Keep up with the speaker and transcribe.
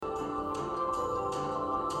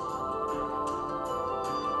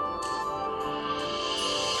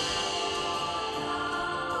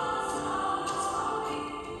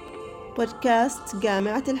بودكاست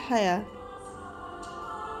جامعة الحياة.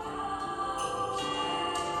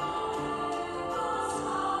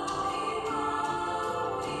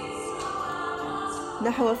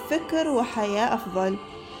 نحو فكر وحياة أفضل.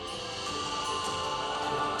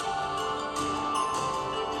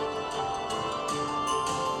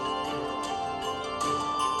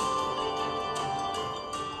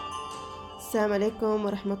 السلام عليكم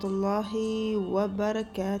ورحمة الله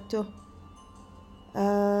وبركاته.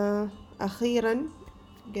 أخيرا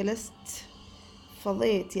جلست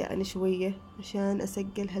فضيت شوية عشان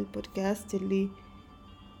أسجل هالبودكاست اللي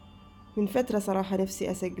من فترة صراحة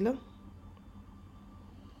نفسي أسجله.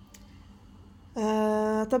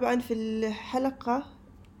 طبعا في الحلقة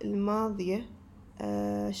الماضية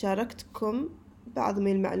شاركتكم بعض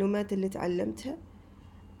من المعلومات اللي تعلمتها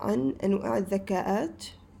عن أنواع الذكاءات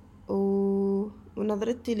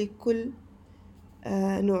ونظرتي لكل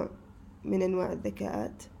نوع من أنواع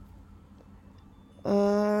الذكاءات.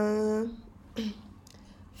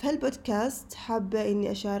 في هالبودكاست حابة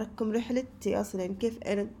إني أشارككم رحلتي أصلا، كيف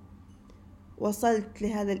أنا وصلت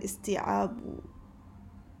لهذا الاستيعاب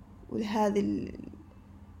ولهذه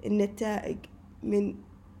النتائج من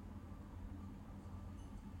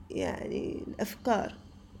الأفكار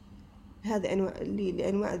هذه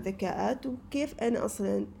لأنواع الذكاءات، وكيف أنا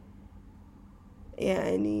أصلا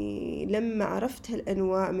لما عرفت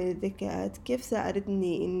هالأنواع من الذكاءات كيف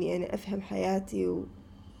ساعدتني إني أنا أفهم حياتي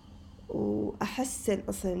وأحسن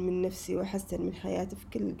أصلا من نفسي وأحسن من حياتي في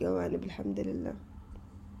كل الجوانب الحمد لله.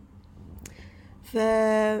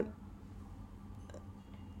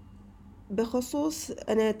 بخصوص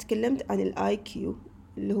أنا تكلمت عن الآي كيو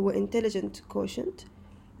اللي هو Intelligent Quotient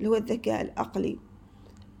اللي هو الذكاء العقلي،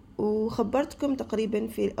 وخبرتكم تقريبا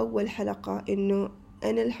في أول حلقة إنه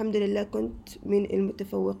أنا الحمد لله كنت من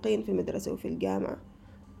المتفوقين في المدرسة وفي الجامعة،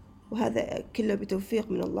 وهذا كله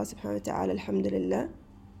بتوفيق من الله سبحانه وتعالى الحمد لله.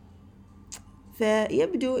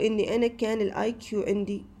 فيبدو إني أنا كان الآي كيو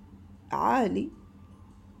عندي عالي،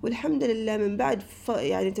 والحمد لله من بعد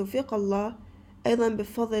توفيق الله، أيضا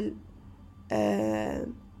بفضل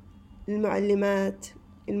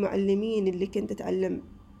المعلمين اللي كنت أتعلم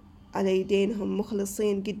على يدينهم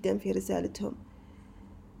مخلصين جدا في رسالتهم.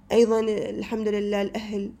 أيضا الحمد لله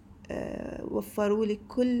الأهل وفروا لي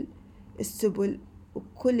كل السبل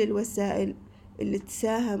وكل الوسائل اللي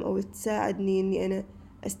تساهم أو تساعدني إني أنا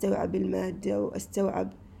أستوعب المادة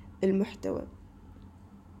وأستوعب المحتوى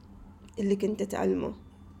اللي كنت أتعلمه.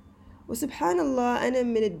 وسبحان الله أنا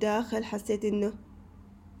من الداخل حسيت إنه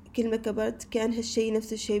كل ما كبرت كان هالشي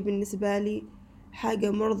نفس الشي بالنسبة لي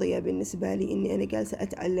حاجة مرضية بالنسبة لي، إني أنا جالسة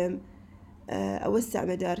أتعلم أوسع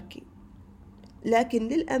مداركي. لكن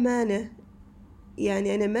للأمانة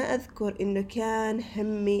أنا ما أذكر إنه كان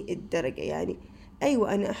همي الدرجة.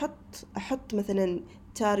 أيوة أنا أحط مثلا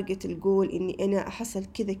تارجت الجول إني أنا أحصل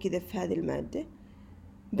كذا كذا في هذه المادة،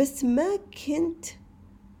 بس ما كنت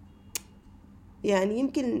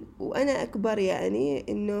يمكن وأنا أكبر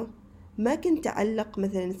إنه ما كنت أعلق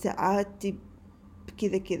مثلا ساعاتي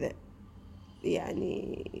بكذا كذا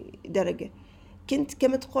درجة. كنت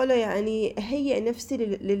كما تقوله هي نفسي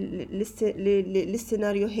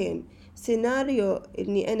للسيناريوهين، سيناريو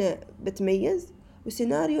إني أنا بتميز،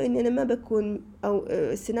 وسيناريو إني أنا ما بكون، أو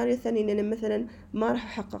السيناريو الثاني إني أنا مثلا ما راح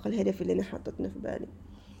أحقق الهدف اللي أنا حاطته في بالي.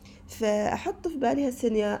 فأحط في بالي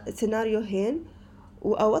هالسيناريوهين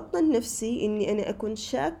وأوطن نفسي إني أنا أكون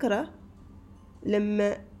شاكرة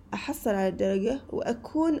لما أحصل على الدرجة،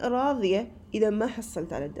 وأكون راضية إذا ما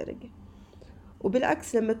حصلت على الدرجة.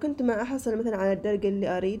 وبالعكس لما كنت ما أحصل مثلا على الدرجة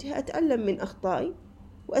اللي أريدها أتعلم من أخطائي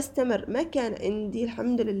وأستمر. ما كان عندي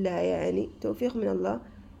الحمد لله توفيق من الله،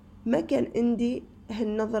 ما كان عندي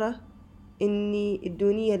هالنظرة إني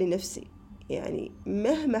الدونية لنفسي.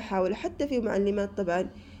 مهما حاول، حتى في معلمات طبعا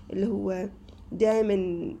اللي هو دائما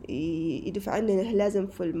يدفع عننا لازم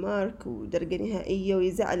فول مارك ودرجة نهائية،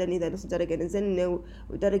 ويزعلن إذا نص درجة نزلنا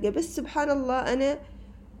ودرجة. بس سبحان الله أنا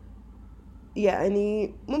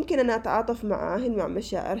ممكن أنا أتعاطف معاهن مع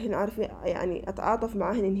مشاعرهن، عارفة أتعاطف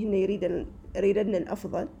معاهن إنهن يريدن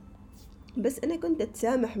الأفضل، بس أنا كنت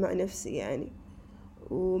أتسامح مع نفسي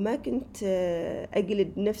وما كنت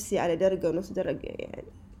أجلد نفسي على درجة ونص درجة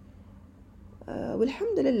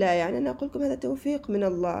والحمد لله أنا أقول لكم هذا توفيق من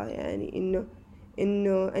الله،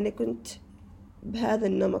 إنه أنا كنت بهذا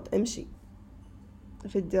النمط أمشي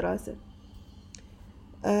في الدراسة.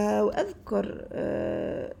 وأذكر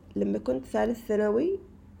لما كنت ثالث ثانوي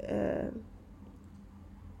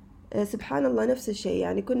سبحان الله نفس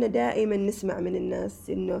الشيء. كنا دائما نسمع من الناس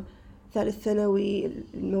إنه ثالث ثانوي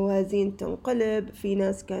الموازين تنقلب، في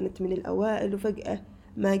ناس كانت من الأوائل وفجأة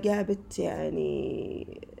ما جابت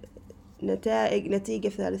نتيجة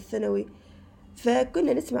في ثالث ثانوي.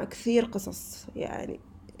 فكنا نسمع كثير قصص يعني،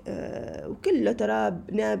 وكله ترى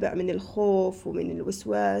نابع من الخوف ومن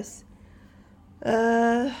الوسواس.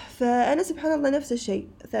 فأنا سبحان الله نفس الشيء،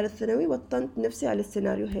 ثالث ثانوي وطنت نفسي على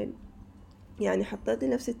السيناريوهين، يعني حطيت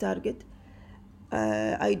لنفسي تارجت.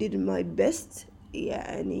 I did my best،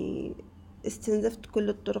 يعني استنزفت كل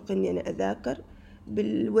الطرق إني أنا أذاكر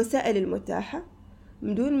بالوسائل المتاحة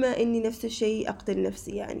من دون ما إني نفس الشيء أقتل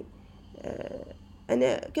نفسي. يعني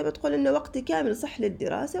أنا كما تقول إن وقتي كامل صح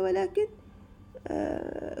للدراسة، ولكن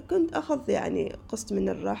كنت أخذ يعني قسط من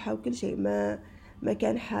الراحة وكل شيء، ما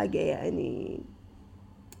كان حاجة يعني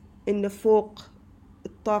إنه فوق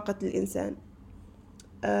طاقة الإنسان.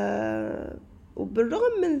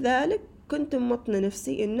 وبالرغم من ذلك كنت ممطنة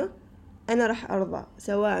نفسي إنه أنا راح أرضى،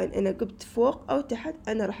 سواء أنا قبت فوق أو تحت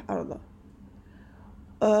أنا راح أرضى.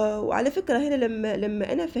 وعلى فكرة هنا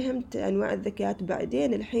لما أنا فهمت أنواع الذكاءات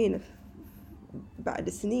بعدين الحين بعد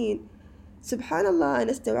سنين، سبحان الله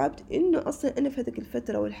أنا استوعبت إنه أصلا أنا في هذيك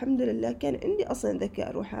الفترة والحمد لله كان عندي أصلا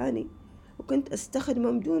ذكاء روحاني، وكنت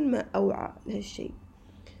أستخدمه بدون ما أوعى لهالشيء.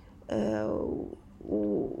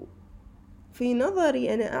 وفي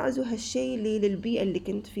نظري أنا أعزو هالشيء للبيئة اللي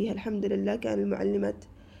كنت فيها. الحمد لله كان المعلمات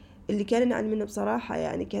اللي كانوا يعلمونا بصراحة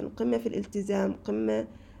يعني كانوا قمة في الالتزام، قمة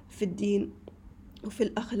في الدين وفي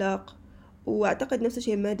الأخلاق. وأعتقد نفس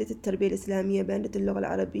الشيء مادة التربية الإسلامية، مادة اللغة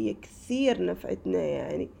العربية كثير نفعتنا،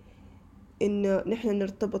 يعني إنه نحن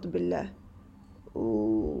نرتبط بالله.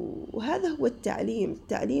 وهذا هو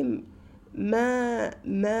التعليم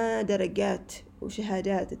ما درجات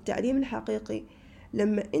وشهادات. التعليم الحقيقي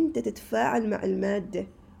لما أنت تتفاعل مع المادة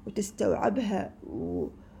وتستوعبها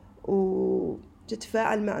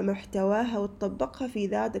وتتفاعل مع محتواها وتطبقها في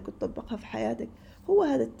ذاتك وتطبقها في حياتك، هو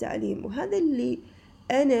هذا التعليم. وهذا اللي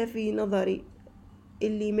أنا في نظري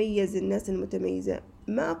اللي يميز الناس المتميزة.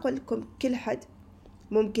 ما أقول لكم كل حد،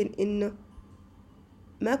 ممكن إنه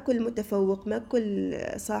ما كل متفوق، ما كل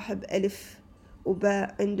صاحب ألف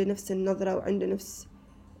وباء عنده نفس النظرة وعنده نفس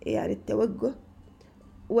يعني التوجه،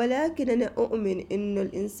 ولكن أنا أؤمن إنه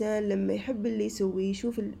الإنسان لما يحب اللي يسويه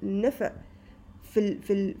يشوف النفع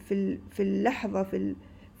في اللحظة،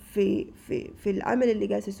 في العمل اللي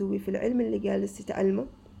جالس يسويه، في العلم اللي جالس يتعلمه،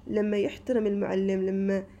 لما يحترم المعلم،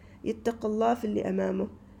 لما يتقى الله في اللي أمامه،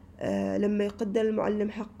 لما يقدر المعلم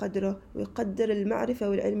حق قدره ويقدر المعرفة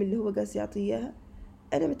والعلم اللي هو جالس يعطيه إياها،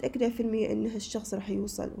 أنا متأكدة 100% إن هالشخص راح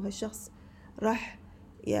يوصل وهالشخص راح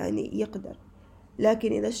يعني يقدر.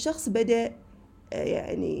 لكن إذا الشخص بدأ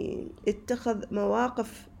يعني اتخذ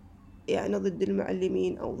مواقف يعني ضد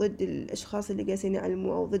المعلمين أو ضد الأشخاص اللي جالسين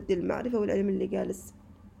يعلموا أو ضد المعرفة والعلم اللي جالس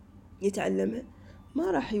يتعلمها،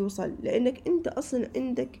 ما راح يوصل، لأنك أنت أصلا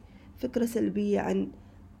عندك فكرة سلبية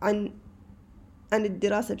عن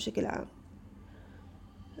الدراسة بشكل عام.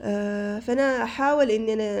 فأنا أحاول إن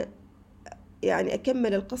أنا يعني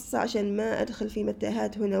أكمل القصة عشان ما أدخل في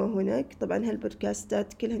متاهات هنا وهناك. طبعا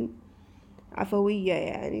هالبودكاستات كلهن عفوية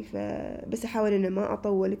يعني، بس أحاول إن ما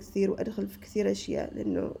أطول كثير وأدخل في كثير أشياء،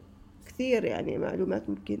 لأنه كثير يعني معلومات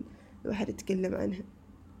ممكن الواحد يتكلم عنها.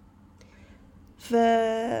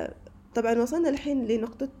 فطبعا وصلنا الحين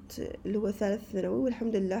لنقطة اللي هو ثالث ثانوي،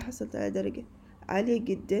 والحمد لله حصلت على درجة عالية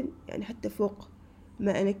جدا، يعني حتى فوق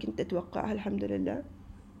ما أنا كنت أتوقعها الحمد لله.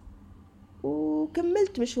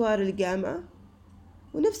 وكملت مشوار الجامعة،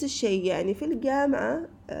 ونفس الشيء يعني في الجامعة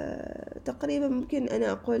تقريبا ممكن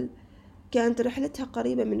أنا أقول كانت رحلتها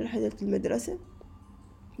قريبة من رحلة المدرسة،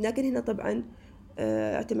 لكن هنا طبعا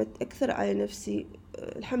اعتمدت أكثر على نفسي.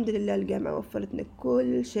 الحمد لله الجامعة وفرت لنا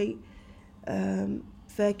كل شيء،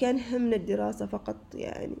 فكان همنا الدراسة فقط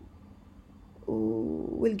يعني.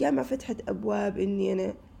 والجامعة فتحت أبواب إني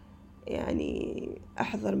أنا يعني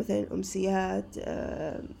أحضر مثلا الأمسيات،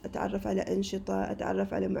 أتعرف على أنشطة،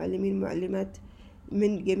 أتعرف على معلمين معلمات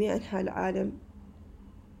من جميع أنحاء العالم.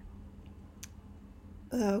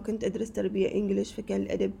 وكنت أدرس تربية إنجليش، فكان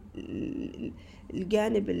الأدب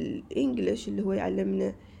الجانب الإنجليش اللي هو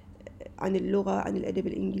يعلمنا عن اللغة، عن الأدب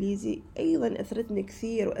الإنجليزي، أيضا أثرتني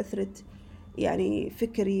كثير وأثرت يعني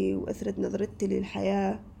فكري وأثرت نظرتي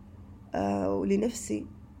للحياة ولنفسي.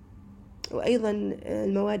 وأيضا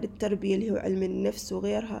المواد التربية اللي هو علم النفس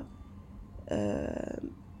وغيرها،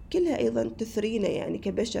 كلها أيضا تثرينا يعني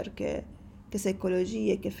كبشر،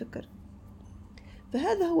 كسيكولوجية، كفكر.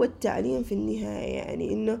 فهذا هو التعليم في النهاية،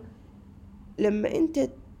 يعني إنه لما أنت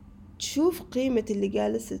تشوف قيمة اللي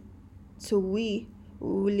جالس تسويه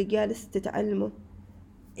واللي جالس تتعلمه،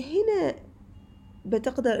 هنا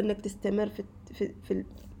بتقدر إنك تستمر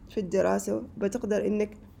في الدراسة، بتقدر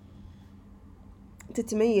إنك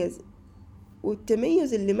تتميز.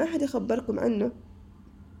 والتميز اللي ما حد يخبركم عنه،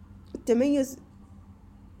 التميز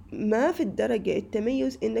ما في الدرجة.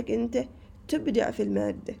 التميز إنك أنت تبدع في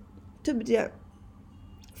المادة، تبدع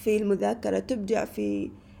في المذاكرة، تبدع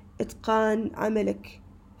في إتقان عملك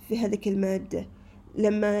في هذه المادة.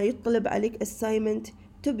 لما يطلب عليك assignment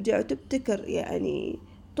تبدع وتبتكر يعني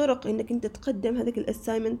طرق إنك أنت تقدم هذا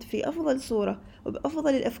الassignment في أفضل صورة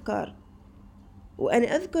وبأفضل الأفكار.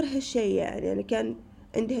 وأنا أذكر هالشي، يعني أنا كان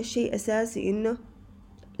عندي هالشي أساسي، إنه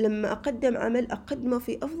لما أقدم عمل أقدمه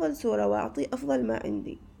في أفضل صورة وأعطيه أفضل ما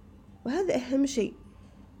عندي، وهذا أهم شيء.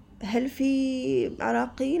 هل في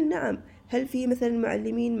عراقيل؟ نعم. هل في مثلا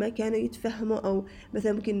معلمين ما كانوا يتفهموا أو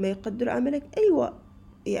مثلا ممكن ما يقدروا عملك؟ أيوة،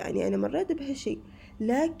 يعني أنا مريت بهالشيء،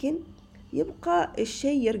 لكن يبقى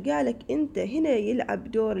الشيء يرجع لك أنت. هنا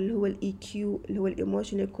يلعب دور اللي هو الإي كيو، اللي هو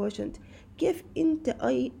الإيموشنال كوشنت. كيف أنت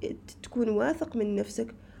تكون واثق من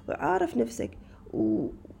نفسك وعارف نفسك،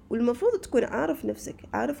 والمفروض تكون عارف نفسك،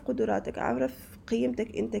 عارف قدراتك، عارف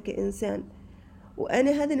قيمتك أنت كإنسان.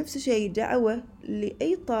 وأنا هذا نفس الشيء دعوة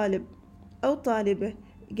لأي طالب أو طالبة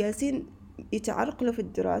جالسين يتعرقلوا في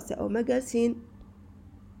الدراسة أو ما جالسين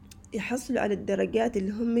يحصلوا على الدرجات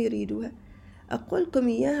اللي هم يريدوها. أقول لكم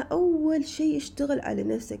إياها، أول شيء اشتغل على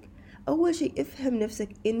نفسك، أول شيء افهم نفسك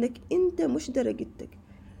إنك أنت مش درجتك.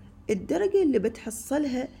 الدرجة اللي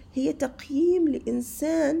بتحصلها هي تقييم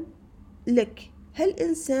لإنسان لك.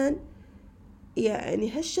 هالإنسان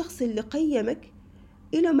يعني هالشخص اللي قيمك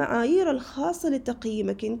إلى معايير الخاصة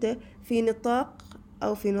لتقييمك أنت في نطاق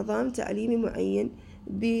أو في نظام تعليمي معين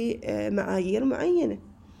بمعايير معينة.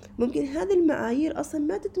 ممكن هذه المعايير أصلا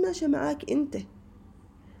ما تتماشى معاك أنت،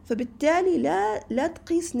 فبالتالي لا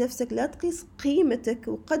تقيس نفسك، لا تقيس قيمتك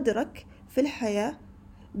وقدرك في الحياة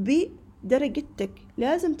بدرجتك.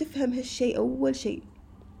 لازم تفهم هالشيء أول شيء،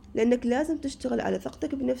 لأنك لازم تشتغل على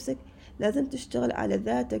ثقتك بنفسك، لازم تشتغل على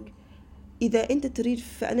ذاتك إذا أنت تريد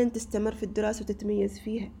فعلا تستمر في الدراسة وتتميز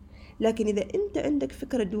فيها. لكن إذا أنت عندك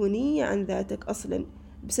فكرة دونية عن ذاتك أصلا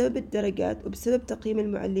بسبب الدرجات وبسبب تقييم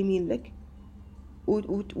المعلمين لك،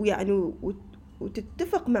 ويعني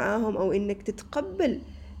وتتفق معاهم أو إنك تتقبل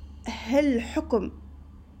هالحكم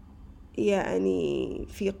يعني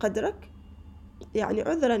في قدرك، يعني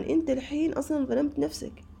عذرا أنت الحين أصلا ظلمت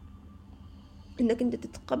نفسك، إنك أنت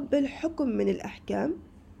تتقبل حكم من الأحكام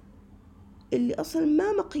اللي أصلا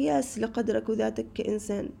ما مقياس لقدرك وذاتك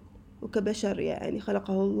كإنسان وكبشر، يعني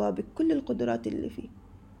خلقه الله بكل القدرات اللي فيه.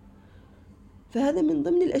 فهذا من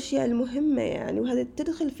ضمن الأشياء المهمة يعني، وهذا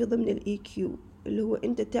تدخل في ضمن الإي كيو، اللي هو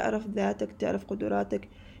أنت تعرف ذاتك، تعرف قدراتك،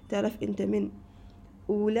 تعرف أنت من.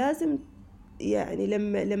 ولازم يعني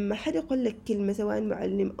لما حد يقول لك كلمة، سواء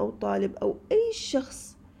معلم أو طالب أو أي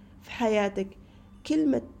شخص في حياتك،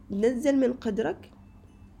 كلمة تنزل من قدرك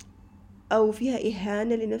أو فيها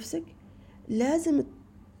إهانة لنفسك، لازم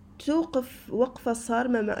توقف وقفة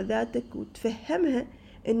صارمة مع ذاتك وتفهمها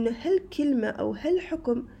إنه هالكلمة أو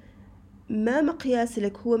هالحكم ما مقياس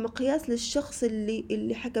لك، هو مقياس للشخص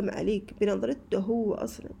اللي حكم عليك بنظرته هو.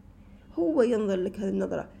 أصلا هو ينظر لك هذه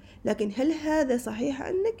النظرة، لكن هل هذا صحيح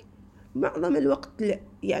عنك؟ معظم الوقت لا.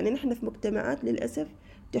 يعني نحن في مجتمعات للأسف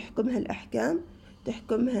تحكمها الأحكام،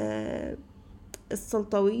 تحكمها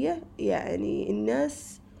السلطوية، يعني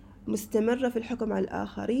الناس مستمرة في الحكم على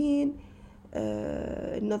الآخرين،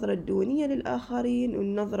 النظرة الدونية للآخرين،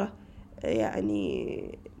 والنظرة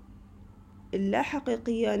يعني اللا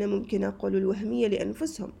حقيقية، أنا ممكن أقول الوهمية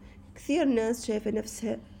لأنفسهم. كثير ناس شايفة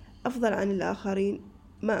نفسها أفضل عن الآخرين،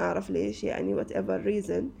 ما أعرف ليش، يعني whatever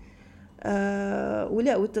reason،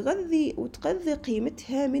 ولا وتغذي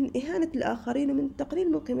قيمتها من إهانة الآخرين ومن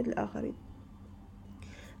تقليل من قيمة الآخرين.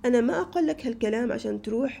 أنا ما أقول لك هالكلام عشان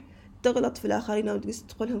تروح تغلط في الآخرين أو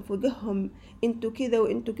تقولهم فوقهم أنتوا كذا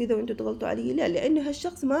وأنتوا كذا وأنتوا تغلطوا علي، لا، لأنه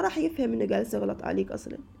هالشخص ما راح يفهم إنه جالس يغلط عليك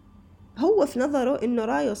أصلا. هو في نظره إنه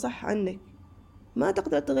رايه صح عنك، ما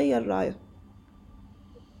تقدر تغير رايه.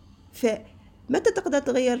 فمتى تقدر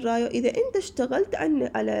تغير رايه؟ إذا أنت اشتغلت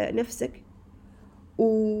على نفسك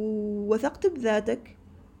ووثقت بذاتك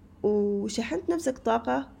وشحنت نفسك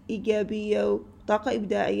طاقة إيجابية وطاقة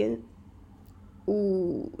إبداعية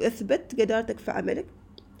وأثبت قدرتك في عملك،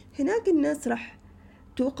 هناك الناس راح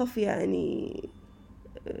توقف يعني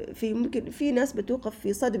ممكن في ناس بتوقف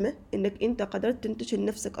في صدمة إنك أنت قدرت تنتشل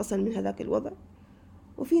نفسك أصلا من هذاك الوضع،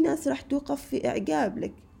 وفي ناس راح توقف في إعجاب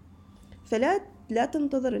لك. فلا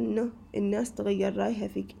تنتظر إنه الناس تغير رأيها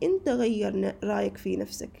فيك، أنت غير رأيك في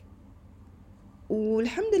نفسك.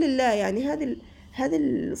 والحمد لله يعني هذه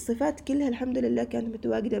الصفات كلها الحمد لله كانت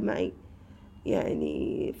متواجدة معي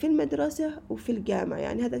يعني في المدرسة وفي الجامعة.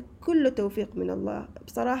 يعني هذا كله توفيق من الله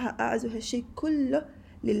بصراحة، أعزو هالشيء كله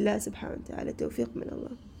لله سبحانه وتعالى، توفيق من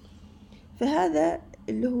الله. فهذا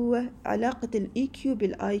اللي هو علاقة الإي كيو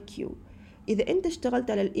بالآي كيو. إذا أنت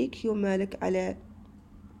اشتغلت على الإي كيو مالك، على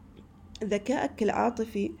ذكائك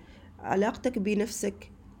العاطفي، علاقتك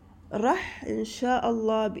بنفسك، راح إن شاء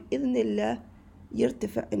الله بإذن الله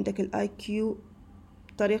يرتفع عندك الآي كيو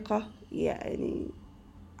بطريقة يعني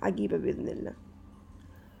عجيبة بإذن الله.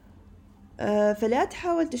 فلا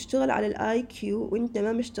تحاول تشتغل على الآي كيو وإنت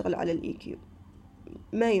ما مشتغل على الإي كيو،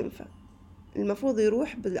 ما ينفع. المفروض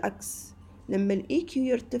يروح بالعكس، لما الإي كيو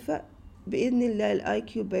يرتفع بإذن الله الآي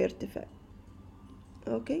كيو بيرتفع.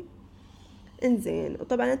 أوكي، انزين.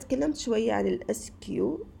 وطبعا أنا تكلمت شوية عن الأس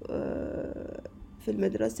كيو في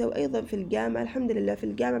المدرسة وأيضا في الجامعة. الحمد لله في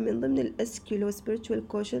الجامعة من ضمن الأس كيو اللي هو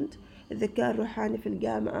spiritual quotient، الذكاء الروحاني في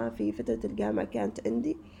الجامعة، في فترة الجامعة كانت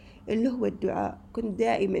عندي اللي هو الدعاء. كنت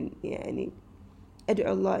دائما يعني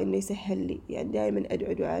أدعو الله إنه يسهل لي، يعني دائما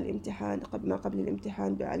أدعو دعاء الامتحان قبل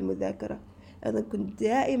الامتحان، دعاء المذاكرة. أيضا كنت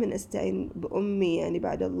دائما أستعين بأمي، يعني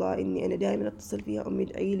بعد الله إني أنا دائما أتصل فيها، أمي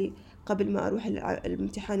ادعي لي قبل ما أروح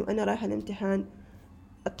الامتحان وأنا رايحة الامتحان،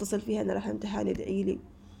 أتصل فيها أنا رايحة الامتحان ادعي لي.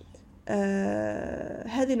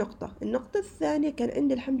 هذه نقطة. النقطة الثانية كان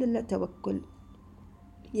عندي الحمد لله توكل،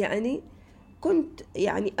 يعني كنت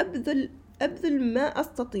يعني أبذل ما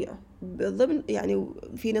أستطيع ضمن يعني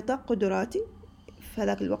في نطاق قدراتي في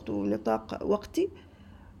هذاك الوقت ونطاق وقتي.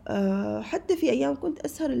 حتى في أيام كنت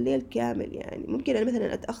أسهر الليل كامل، يعني ممكن أنا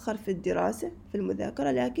مثلا أتأخر في الدراسة في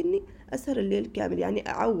المذاكرة لكني أسهر الليل كامل يعني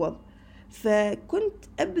أعوض. فكنت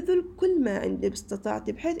أبذل كل ما عندي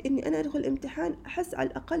باستطاعتي بحيث إني أنا أدخل الامتحان أحس على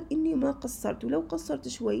الأقل إني ما قصرت، ولو قصرت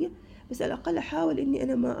شوية بس على الأقل أحاول إني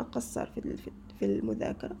أنا ما أقصر في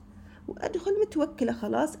المذاكرة، وأدخل متوكلة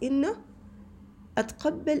خلاص إنه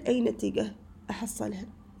أتقبل أي نتيجة أحصلها.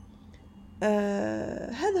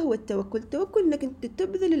 هذا هو التوكل إنك أنت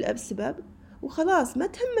تبذل الأسباب وخلاص ما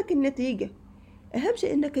تهمك النتيجة. أهم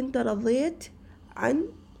شيء إنك أنت رضيت عن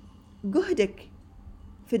جهدك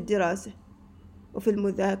في الدراسة وفي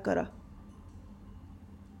المذاكرة.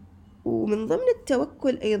 ومن ضمن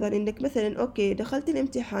التوكل أيضا إنك مثلا أوكي دخلت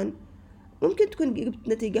الامتحان، ممكن تكون جبت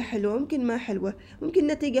نتيجة حلوة، ممكن ما حلوة، ممكن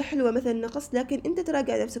نتيجة حلوة مثلا نقص، لكن أنت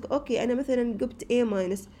تراجع نفسك أوكي أنا مثلا جبت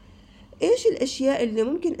A-، إيش الأشياء اللي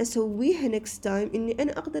ممكن أسويها next time إني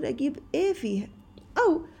أنا أقدر أجيب A فيها،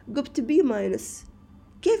 أو جبت B-،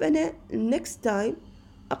 كيف أنا next time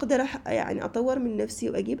أقدر يعني أطور من نفسي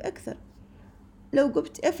وأجيب أكثر. لو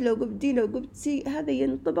جبت F، لو جبت D، لو جبت C، هذا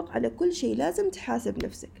ينطبق على كل شيء. لازم تحاسب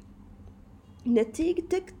نفسك.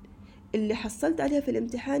 نتيجتك اللي حصلت عليها في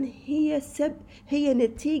الامتحان هي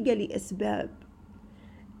نتيجة لأسباب،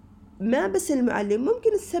 ما بس المعلم.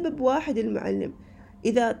 ممكن السبب واحد المعلم،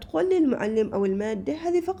 إذا تقول لي المعلم أو المادة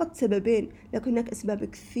هذه فقط سببين، لكن هناك أسباب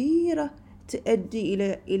كثيرة تؤدي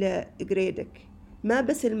إلى جريدك، ما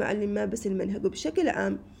بس المعلم ما بس المنهج. وبشكل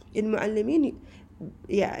عام المعلمين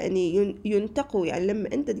يعني ينتقوا، يعني لما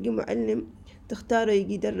أنت تجي معلم تختاره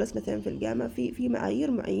يجي يدرس مثلا في الجامعة في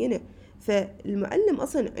معايير معينة، فالمعلم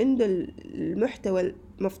أصلا عنده المحتوى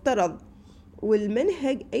المفترض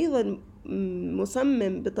والمنهج أيضا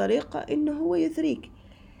مصمم بطريقة إنه هو يثريك.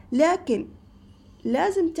 لكن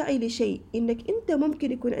لازم تعي لشيء، إنك أنت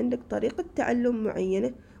ممكن يكون عندك طريقة تعلم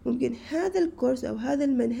معينة، ممكن هذا الكورس أو هذا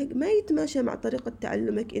المنهج ما يتماشى مع طريقة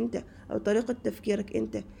تعلمك أنت أو طريقة تفكيرك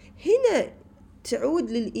أنت. هنا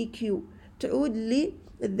تعود للإي كيو، تعود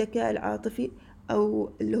للذكاء العاطفي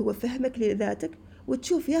أو اللي هو فهمك لذاتك،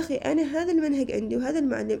 وتشوف يا أخي أنا هذا المنهج عندي وهذا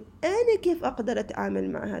المعلم، أنا كيف أقدر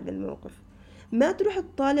أتعامل مع هذا الموقف. ما تروح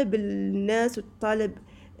تطالب الناس وتطالب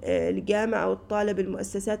الجامعة أو تطالب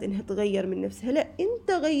المؤسسات إنها تغير من نفسها، لا،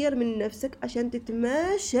 أنت غير من نفسك عشان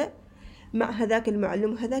تتماشى مع هذاك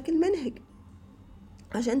المعلم وهذاك المنهج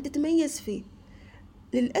عشان تتميز فيه.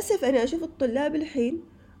 للأسف أنا أشوف الطلاب الحين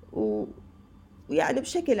ويعني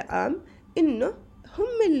بشكل عام إنه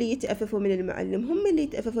هم اللي يتأففوا من المعلم، هم اللي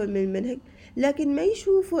يتأففوا من المنهج، لكن ما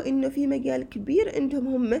يشوفوا إنه في مجال كبير عندهم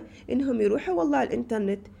هم إنهم يروحوا والله على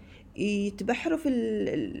الإنترنت يتبحروا في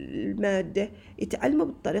المادة، يتعلموا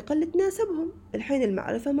بالطريقة اللي تناسبهم. الحين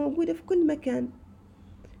المعرفة موجودة في كل مكان.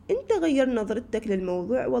 انت غير نظرتك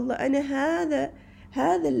للموضوع، والله انا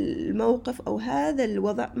هذا الموقف او هذا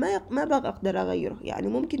الوضع ما بقى اقدر اغيره، يعني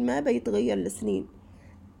ممكن ما بيتغير لسنين،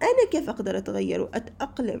 انا كيف اقدر اتغير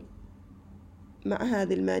واتأقلم مع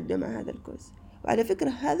هذه المادة مع هذا الكورس. وعلى فكرة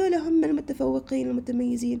هذول هم المتفوقين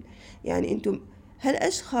المتميزين، يعني انتم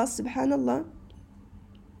هالاشخاص سبحان الله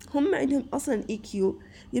هم عندهم اصلا اي كيو،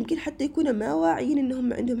 يمكن حتى يكونوا ما واعيين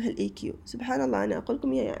انهم عندهم هالاي كيو. سبحان الله، انا اقول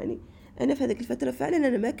لكم يعني انا في هذيك الفتره فعلا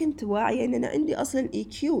انا ما كنت واعيه ان انا عندي اصلا اي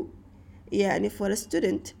كيو يعني فور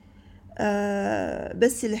ستودنت.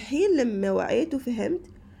 بس الحين لما وعيت وفهمت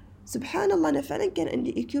سبحان الله انا فعلا كان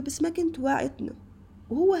عندي اي كيو بس ما كنت واعية انه،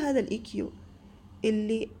 وهو هذا الاي كيو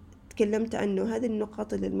اللي تكلمت عنه. هذه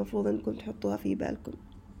النقاط اللي المفروض انكم تحطوها في بالكم.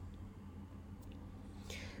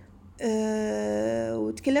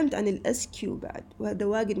 وتكلمت عن الاسكيو بعد، وهذا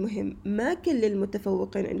واجد مهم. ما كل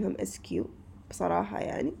المتفوقين عندهم اسكيو بصراحة،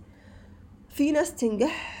 يعني في ناس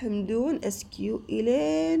تنجح من دون اسكيو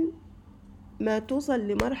إلين ما توصل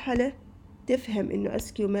لمرحلة تفهم انه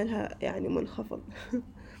اسكيو مالها يعني منخفض.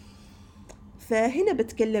 فهنا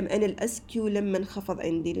بتكلم عن الاسكيو لما انخفض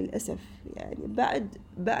عندي للأسف، يعني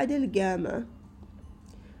بعد الجامعة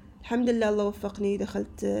الحمد لله الله وفقني،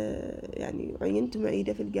 دخلت يعني عينت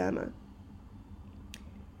معيدة في الجامعة.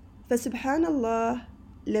 فسبحان الله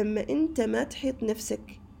لما انت ما تحيط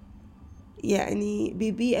نفسك يعني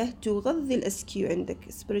ببيئة تغذي الاسكيو عندك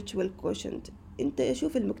spiritual quotient، انت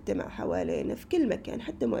اشوف المجتمع حوالينا في كل مكان،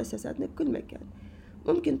 حتى مؤسساتنا في كل مكان.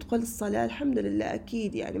 ممكن تقول الصلاة الحمد لله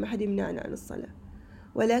أكيد، يعني ما حد يمنعنا عن الصلاة،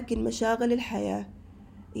 ولكن مشاغل الحياة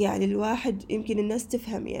يعني الواحد يمكن الناس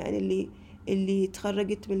تفهم، يعني اللي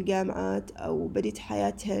تخرجت من الجامعات أو بدت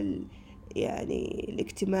حياتها يعني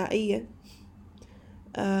الاجتماعية،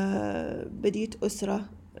 بديت أسرة،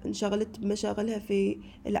 انشغلت بمشاغلها في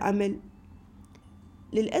العمل،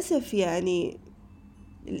 للأسف يعني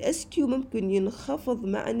الاسكيو ممكن ينخفض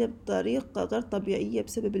معنا بطريقة غير طبيعية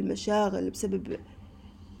بسبب المشاغل، بسبب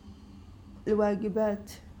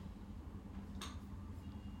الواجبات.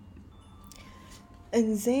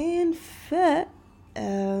 انزين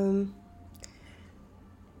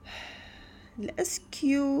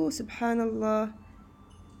الاسكيو سبحان الله،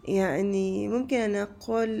 يعني ممكن أنا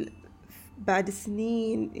أقول بعد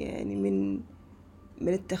سنين يعني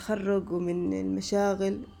من التخرج ومن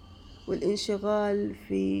المشاغل والانشغال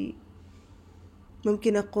في،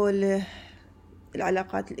 ممكن أقول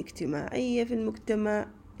العلاقات الاجتماعية في المجتمع،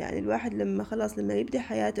 يعني الواحد لما يبدأ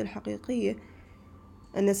حياته الحقيقية،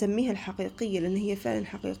 أنا أسميها الحقيقية لأن هي فعلا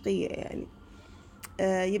حقيقية، يعني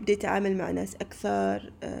يبدأ يتعامل مع ناس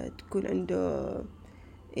أكثر، تكون عنده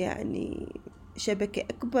يعني شبكة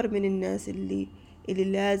أكبر من الناس اللي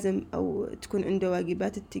لازم، أو تكون عنده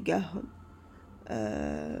واجبات اتجاههم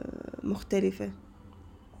مختلفة.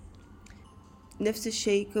 نفس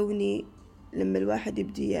الشيء كوني لما الواحد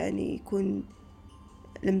يبدي يعني يكون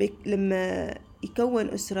لما يكون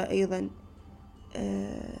أسرة أيضا،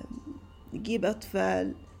 يجيب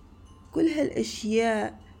أطفال، كل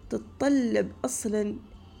هالأشياء تتطلب أصلا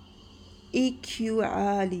EQ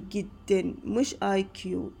عالي جدا، مش IQ،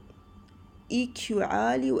 EQ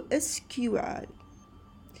عالي و SQ عالي.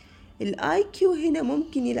 الIQ هنا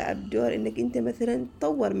ممكن يلعب دور انك انت مثلا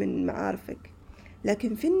تطور من معارفك،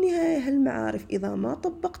 لكن في النهاية هالمعارف اذا ما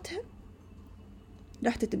طبقتها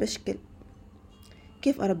راح تتبشكل.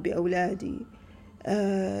 كيف اربي اولادي،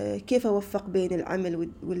 كيف اوفق بين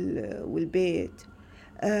العمل والبيت،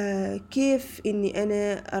 كيف اني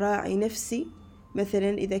انا اراعي نفسي، مثلا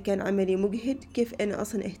اذا كان عملي مجهد كيف انا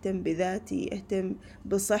اصلا اهتم بذاتي، اهتم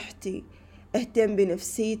بصحتي، اهتم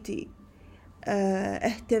بنفسيتي،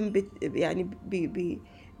 اهتم يعني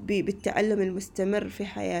بالتعلم المستمر في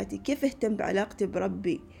حياتي، كيف اهتم بعلاقتي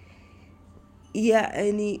بربي.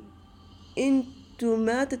 يعني انتوا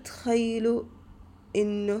ما تتخيلوا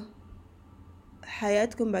انه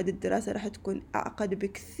حياتكم بعد الدراسة راح تكون اعقد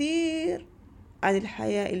بكثير عن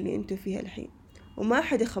الحياة اللي انتوا فيها الحين، وما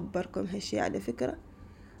حد يخبركم هالشي على فكرة.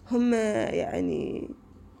 هم يعني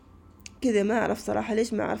كذا، ما أعرف صراحة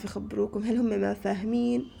ليش ما أعرف يخبروكم، هل هم ما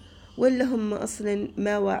فاهمين، ولا هم أصلا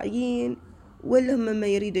ما واعيين، ولا هم ما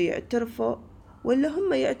يريدوا يعترفوا، ولا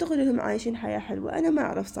هم يعتقدوا انهم عايشين حياة حلوة. أنا ما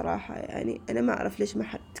أعرف صراحة، يعني أنا ما أعرف ليش ما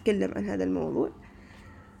حد تكلم عن هذا الموضوع.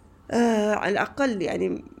 على الأقل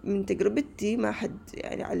يعني من تجربتي ما حد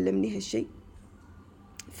يعني علمني هالشي،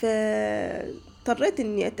 فاضطريت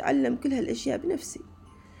إني أتعلم كل هالأشياء بنفسي.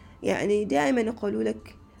 يعني دائما يقولوا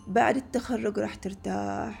لك بعد التخرج راح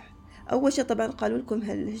ترتاح. أول شيء طبعا قالوا لكم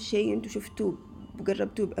هالشيء أنتوا شفتوه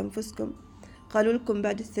وجربتوه بأنفسكم، قالوا لكم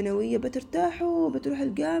بعد الثانوية بترتاحوا بتروح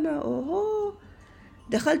الجامعة. أوهو،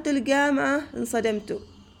 دخلت الجامعة انصدمتوا،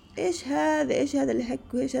 إيش هذا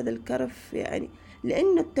الهك وإيش هذا الكرف، يعني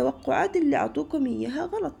لأن التوقعات اللي أعطوكم إياها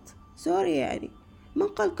غلط. سوري، يعني من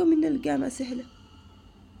قالكم إن الجامعة سهلة؟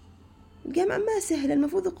 الجامعة ما سهلة.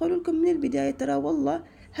 المفروض يقولوا لكم من البداية ترى والله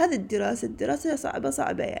هذه الدراسة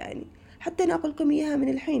صعبة يعني. حتى أنا أقول لكم إياها من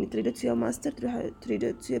الحين، تريدوا تسوي ماستر،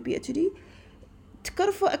 تريدوا تسوي PhD،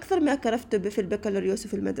 تكرفوا أكثر ما كرفتوا في البكالوريوس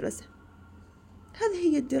وفي المدرسة. هذه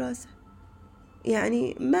هي الدراسة،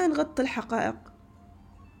 يعني ما نغطي الحقائق.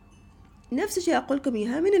 نفس الشيء أقول لكم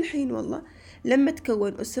إياها من الحين، والله لما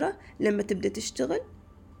تكون أسرة، لما تبدأ تشتغل،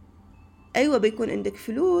 أيوة بيكون عندك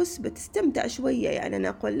فلوس بتستمتع شوية، يعني أنا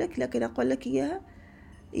أقول لك، لكن أقول لك إياها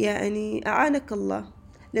يعني أعانك الله،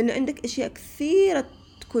 لأنه عندك أشياء كثيرة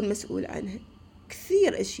تكون مسؤول عنها،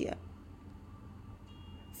 كثير أشياء.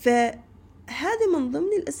 هذه من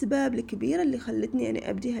ضمن الأسباب الكبيرة اللي خلتني أنا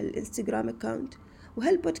أبدي هالإنستغرام أكاونت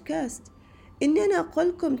وهالبودكاست، إني أنا أقول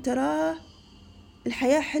لكم ترى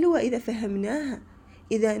الحياة حلوة إذا فهمناها،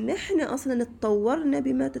 إذا نحن أصلا تطورنا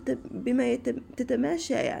بما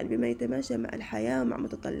تتماشى، يعني بما يتماشى مع الحياة ومع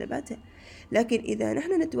متطلباتها. لكن إذا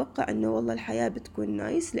نحن نتوقع أنه والله الحياة بتكون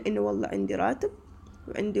نايس لأنه والله عندي راتب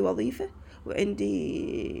وعندي وظيفة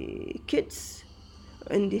وعندي kids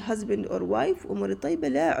وعندي husband or wife وأموري طيبة،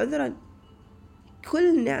 لا عذرا،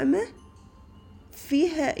 كل نعمة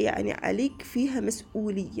فيها يعني عليك فيها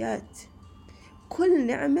مسؤوليات، كل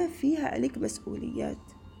نعمة فيها عليك مسؤوليات.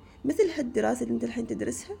 مثل هالدراسة اللي انت الحين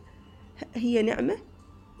تدرسها هي نعمة،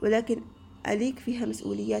 ولكن عليك فيها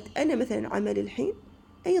مسؤوليات. أنا مثلا عملي الحين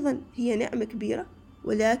أيضا هي نعمة كبيرة،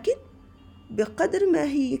 ولكن بقدر ما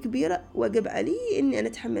هي كبيرة وجب علي إني أنا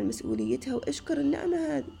أتحمل مسؤوليتها وأشكر النعمة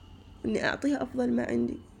هذه، إني أعطيها أفضل ما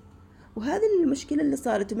عندي. وهذه المشكلة اللي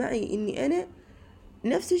صارت معي، إني أنا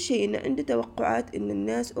نفس الشيء، إن عندي توقعات إن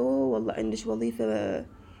الناس والله عندش وظيفة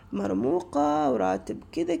مرموقة وراتب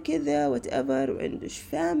كذا كذا whatever، وعندش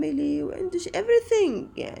فاميلي وعندش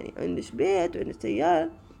everything، يعني عندش بيت وعندش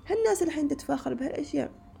سيارة. هالناس الحين تتفاخر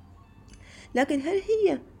بهالأشياء، لكن هل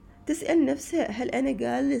هي تسأل نفسها هل أنا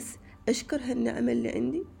جالس أشكر هالنعمة اللي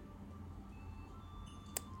عندي؟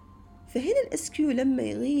 فهنا الأسكيو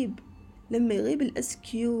لما يغيب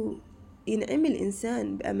الأسكيو ينعم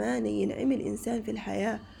الإنسان بأمانة، ينعم الإنسان في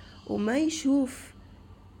الحياة وما يشوف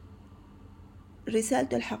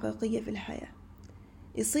رسالته الحقيقية في الحياة،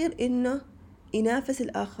 يصير إنه ينافس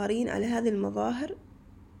الآخرين على هذه المظاهر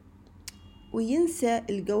وينسى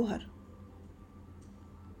الجوهر،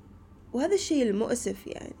 وهذا الشيء المؤسف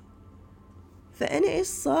يعني. فأنا إيش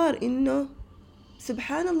صار؟ إنه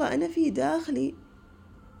سبحان الله أنا في داخلي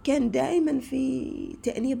كان دائما في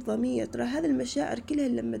تأنيب ضمير، ترى هذه المشاعر كلها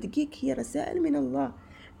لما تجيك هي رسائل من الله،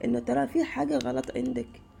 إنه ترى في حاجة غلط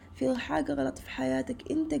عندك، في حاجة غلط في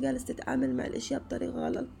حياتك، أنت جالس تتعامل مع الأشياء بطريقة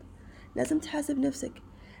غلط، لازم تحاسب نفسك.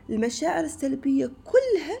 المشاعر السلبية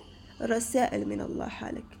كلها رسائل من الله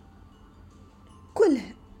حالك،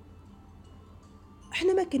 كلها.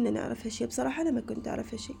 احنا ما كنا نعرف هالشيء، بصراحة أنا ما كنت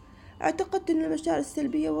أعرف هالشيء. اعتقدت ان المشاعر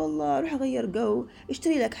السلبية والله روح غير جو،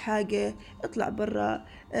 اشتري لك حاجة، اطلع برا،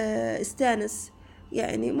 استانس.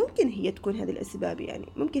 يعني ممكن هي تكون هذه الأسباب، يعني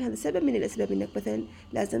ممكن هذا سبب من الأسباب انك مثلا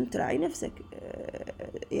لازم تراعي نفسك،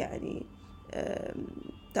 يعني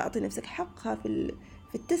تعطي نفسك حقها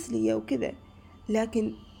في التسلية وكذا.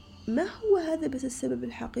 لكن ما هو هذا بس السبب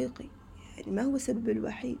الحقيقي، يعني ما هو السبب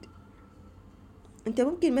الوحيد. انت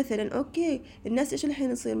ممكن مثلا اوكي الناس ايش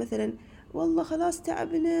الحين يصير مثلا والله خلاص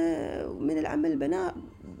تعبنا من العمل بنا،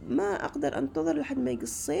 ما اقدر انتظر لحد ما يجي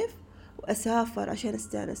الصيف واسافر عشان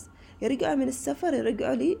استانس. يرجعوا من السفر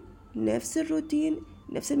يرجعوا لي نفس الروتين،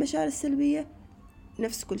 نفس المشاعر السلبية،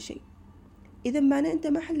 نفس كل شيء. اذا معناه انت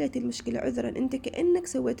ما حليت المشكلة، عذرا، انت كأنك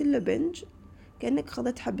سويت له بنج، كأنك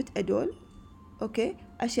خذت حبة ادول اوكي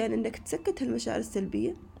عشان انك تسكت هالمشاعر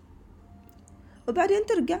السلبية، وبعدين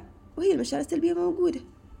ترجع وهي المشاعر السلبية موجودة.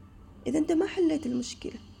 إذا أنت ما حليت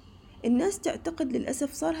المشكلة. الناس تعتقد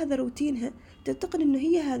للأسف صار هذا روتينها، تعتقد إنه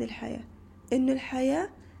هي هذه الحياة، إنه الحياة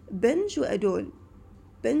بنج وأدول،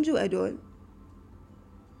 بنج وأدول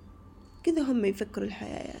كذا هم يفكروا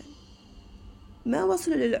الحياة. يعني ما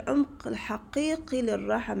وصلوا للعمق الحقيقي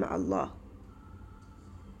للراحة مع الله.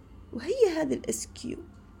 وهي هذا الاسكيو،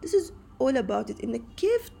 this is all about it، إنك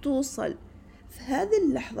كيف توصل في هذه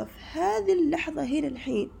اللحظة، في هذه اللحظة هنا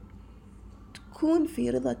الحين تكون في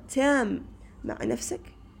رضا تام مع نفسك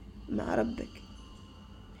مع ربك.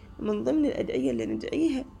 من ضمن الأدعية اللي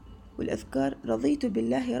ندعيها والأذكار رضيت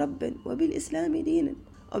بالله ربا وبالإسلام دينا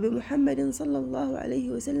وبمحمد صلى الله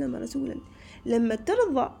عليه وسلم رسولا. لما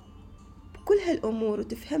ترضى بكل هالأمور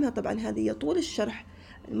وتفهمها، طبعا هذه يطول الشرح،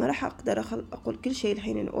 ما راح أقدر أقول كل شيء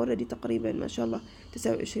الحين، أنا أوريدي تقريبا ما شاء الله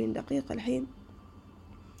 29 دقيقة الحين،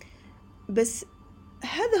 بس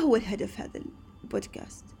هذا هو الهدف هذا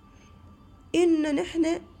البودكاست، إن نحن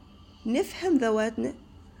نفهم ذواتنا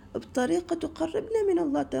بطريقة تقربنا من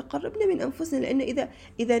الله، تقربنا من أنفسنا. لأنه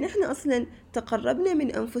إذا نحن أصلا تقربنا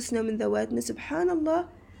من أنفسنا من ذواتنا، سبحان الله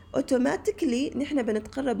أوتوماتيكلي نحن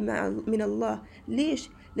بنتقرب من الله. ليش؟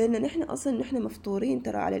 لأن نحن أصلا نحن مفطورين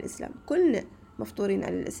ترى على الإسلام، كلنا مفطورين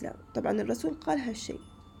على الإسلام. طبعا الرسول قال هالشيء،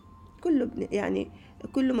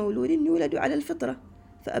 كل مولود يولد على الفطرة،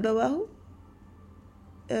 فأبواه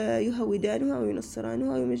يهودانه أو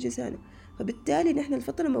ينصرانه أو يمجسانه. فبالتالي نحن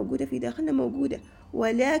الفطرة موجودة في داخلنا، موجودة،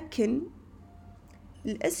 ولكن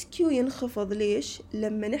الاسكيو ينخفض. ليش؟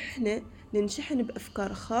 لما نحن ننشحن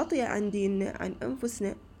بأفكار خاطئة عن ديننا، عن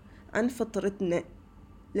أنفسنا، عن فطرتنا.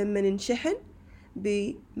 لما ننشحن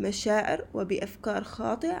بمشاعر وبأفكار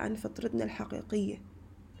خاطئة عن فطرتنا الحقيقية.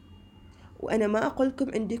 وأنا ما أقول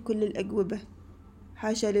لكم عندي كل الأجوبة،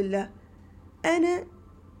 حاشا لله، أنا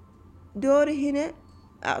دوري هنا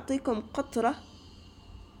أعطيكم قطرة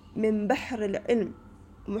من بحر العلم،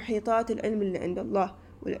 محيطات العلم اللي عند الله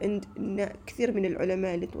وعند كثير من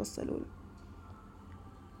العلماء اللي توصلون.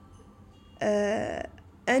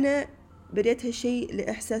 أنا بديت هالشيء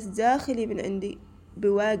لإحساس داخلي من عندي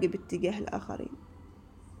بواجب اتجاه الآخرين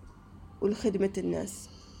ولخدمة الناس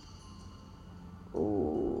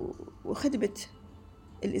وخدمة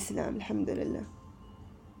الإسلام، الحمد لله.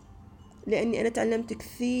 لأني أنا تعلمت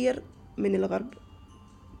كثير من الغرب،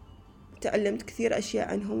 تعلمت كثير أشياء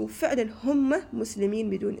عنهم، وفعلا هم مسلمين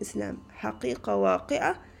بدون إسلام، حقيقة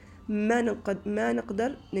واقعة ما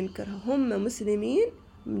نقدر ننكرها. هم مسلمين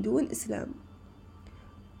بدون إسلام.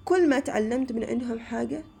 كل ما تعلمت من عندهم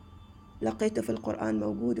حاجة لقيته في القرآن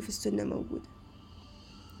موجود وفي السنة موجود.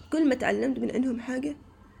 كل ما تعلمت من عندهم حاجة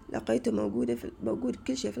لقيته موجود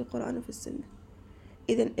كل شيء في القرآن وفي السنة.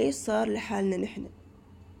 إذن إيش صار لحالنا نحن؟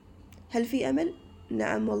 هل في أمل؟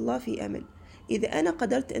 نعم والله في أمل. إذا أنا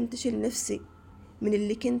قدرت أنتشل نفسي من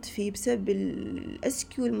اللي كنت فيه بسبب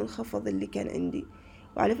الأسكيو المنخفض اللي كان عندي،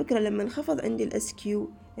 وعلى فكرة لما انخفض عندي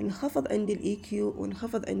الأسكيو انخفض عندي الإيكيو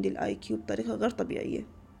وانخفض عندي الآيكيو بطريقة غير طبيعية،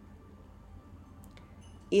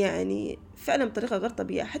 يعني فعلا بطريقة غير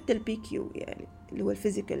طبيعية. حتى البيكيو يعني اللي هو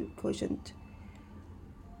الفيزيكال كوشنت.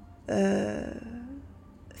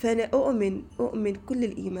 فأنا أؤمن كل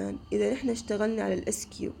الإيمان إذا نحن اشتغلنا على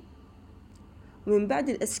الأسكيو ومن بعد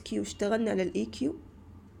الأسكيو اشتغلنا على الإيكيو،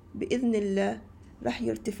 بإذن الله راح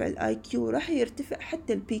يرتفع الآيكيو وراح يرتفع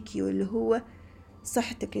حتى البيكيو اللي هو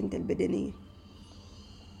صحتك أنت البدنية.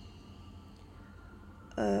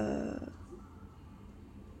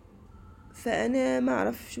 فأنا ما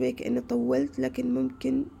أعرف شوي كأني طولت، لكن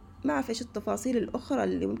ممكن ما أعرف إيش التفاصيل الأخرى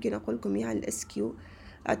اللي ممكن أقول لكم إياها عن الأسكيو.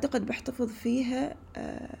 أعتقد بحتفظ فيها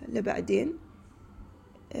لبعدين،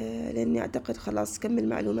 لأني أعتقد خلاص كم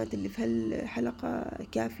المعلومات اللي في هالحلقة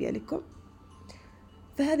كافية لكم.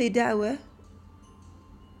 فهذه دعوة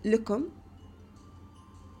لكم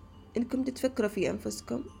إنكم تتفكروا في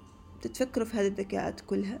أنفسكم، تتفكروا في هذه الذكاءات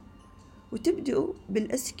كلها، وتبدأوا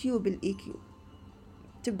بالأسكيو بالإيكيو.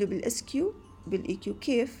 تبدأوا بالأسكيو بالإيكيو.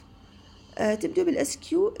 كيف؟ تبدأوا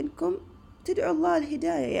بالأسكيو إنكم تدعوا الله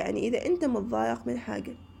الهداية. يعني إذا أنت متضايق من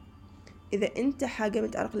حاجة، إذا أنت حاجة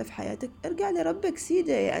متعرقلة في حياتك، ارجع لربك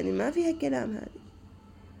سيدة، يعني ما فيها كلام. هذه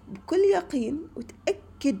بكل يقين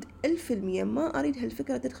وتأكد 1000%. ما أريد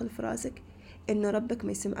هالفكرة تدخل في راسك إنه ربك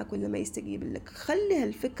ما يسمعك ولا ما يستجيب لك. خلي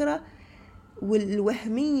هالفكرة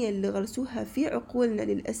والوهمية اللي غرسوها في عقولنا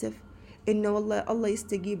للأسف إنه والله الله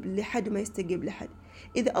يستجيب لحد ما يستجيب لحد.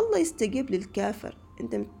 إذا الله يستجيب للكافر،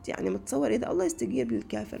 أنت يعني متصور إذا الله يستجيب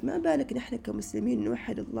للكافر، ما بالك نحن كمسلمين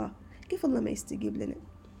نوحد الله؟ كيف الله ما يستجيب لنا؟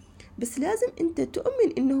 بس لازم أنت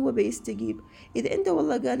تؤمن إنه هو بيستجيب. إذا أنت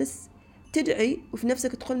والله جالس تدعي وفي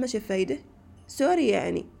نفسك تقول ما شاف فايدة، سوري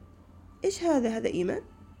يعني إيش هذا إيمان؟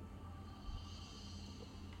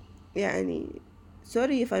 يعني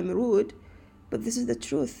sorry if I'm rude but this is the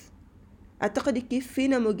truth. أعتقد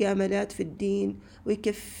يكفينا مجاملات في الدين،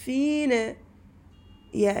 ويكفينا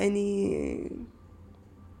يعني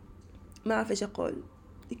ما أعرف إيش أقول،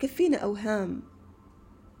 يكفينا أوهام.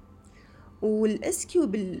 والأسكيو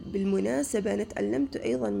بالمناسبة أنا تعلمته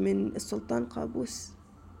أيضا من السلطان قابوس.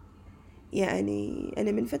 يعني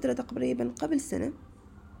أنا من فترة تقريبا قبل سنة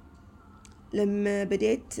لما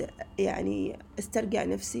بديت يعني استرجع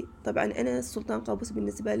نفسي، طبعا أنا السلطان قابوس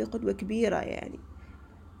بالنسبة لي قدوة كبيرة يعني،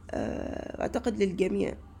 أعتقد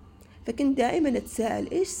للجميع. فكنت دائما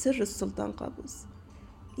أتساءل إيش سر السلطان قابوس؟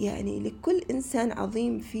 يعني لكل إنسان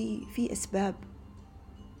عظيم في أسباب.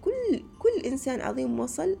 كل إنسان عظيم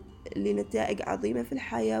وصل لنتائج عظيمة في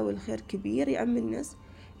الحياة والخير كبير يعم الناس،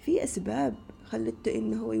 في أسباب خلته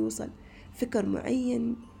إنه هو يوصل. فكر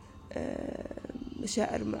معين،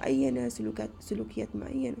 مشاعر معينة، سلوكيات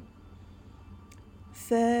معينة.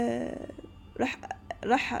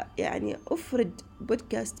 راح يعني أفرد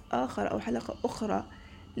بودكاست آخر أو حلقة أخرى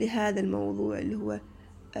لهذا الموضوع اللي هو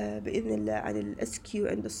بإذن الله عن الأسكيو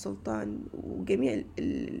عند السلطان وجميع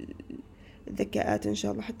الذكاءات إن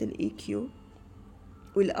شاء الله، حتى الإيكيو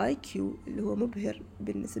والآي كيو اللي هو مبهر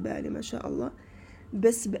بالنسبة لي ما شاء الله.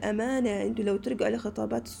 بس بأمانة أنتوا لو ترجعوا على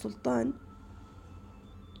خطابات السلطان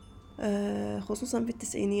خصوصا في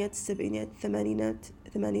التسعينيات السبعينيات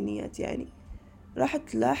الثمانينيات يعني، راح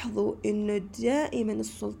تلاحظوا إنه دائما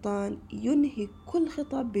السلطان ينهي كل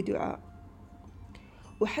خطاب بدعاء.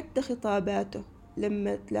 وحتى خطاباته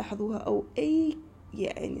لما تلاحظوها أو أي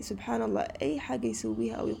يعني سبحان الله أي حاجة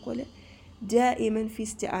يسويها أو يقولها، دائما في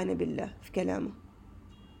استعانة بالله في كلامه.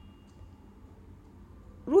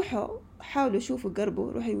 روحوا حاولوا شوفوا،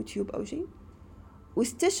 قربوا، روحوا يوتيوب أو شيء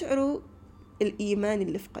واستشعروا الإيمان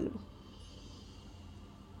اللي في قلبه.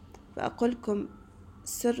 فأقولكم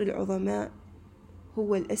سر العظماء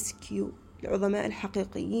هو الأسكيو، العظماء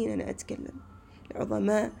الحقيقيين. أنا أتكلم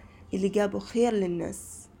العظماء اللي جابوا خير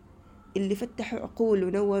للناس، اللي فتحوا عقول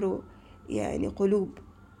ونوروا يعني قلوب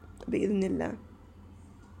بإذن الله.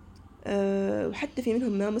 وحتى في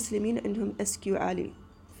منهم ما مسلمين عندهم أسكيو عالي،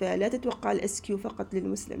 فلا تتوقع الأسكيو فقط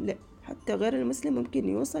للمسلم، لا، حتى غير المسلم ممكن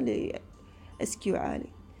يوصل لأسكيو عالي.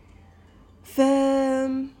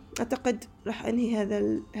 فأعتقد راح أنهي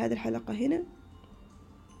هذا الحلقة هنا.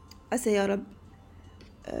 عسى يا رب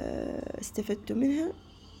استفدتوا منها،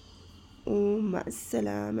 ومع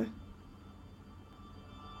السلامة.